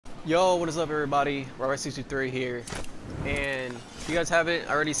Yo, what is up everybody? Royale here. And if you guys haven't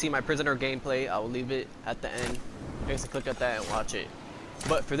already seen my prisoner gameplay, I will leave it at the end. You guys can click at that and watch it.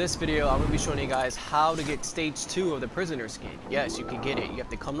 But for this video, I'm going to be showing you guys how to get stage 2 of the prisoner skin. Yes, you can get it. You have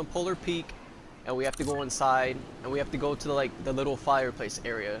to come to Polar Peak, and we have to go inside, and we have to go to the little fireplace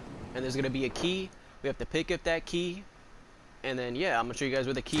area. And there's going to be a key. We have to pick up that key. And then, yeah, I'm going to show you guys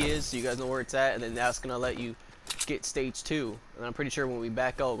where the key is so you guys know where it's at. And then that's going to let you get stage 2. And I'm pretty sure when we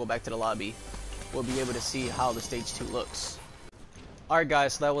back out, go back to the lobby, we'll be able to see how the stage 2 looks. Alright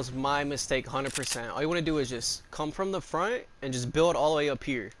guys, so that was my mistake 100%. All you want to do is just come from the front and just build all the way up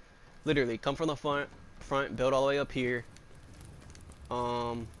here. Literally, come from the front, build all the way up here.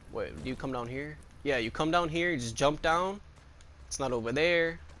 Wait, do you come down here? Yeah, you come down here, you just jump down. It's not over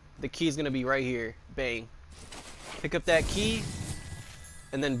there. The key is going to be right here. Bang. Pick up that key,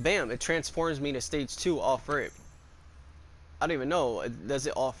 and then bam, it transforms me to stage 2 off rip. I don't even know, does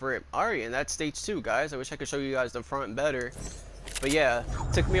it off rip? Alright, and that's stage 2, guys. I wish I could show you guys the front better. But yeah,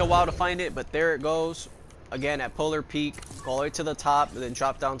 took me a while to find it, but there it goes. Again, at Polar Peak, go all the way to the top, and then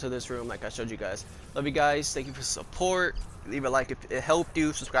drop down to this room like I showed you guys. Love you guys, thank you for support. Leave a like if it helped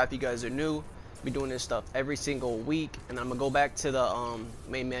you, subscribe if you guys are new. Be doing this stuff every single week, and I'm gonna go back to the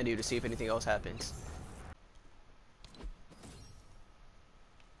main menu to see if anything else happens.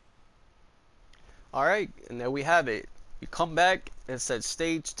 Alright, and there we have it. You come back, it says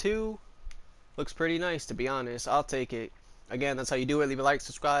stage 2. Looks pretty nice, to be honest. I'll take it. Again, that's how you do it. Leave a like,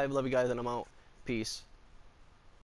 subscribe. Love you guys, and I'm out. Peace.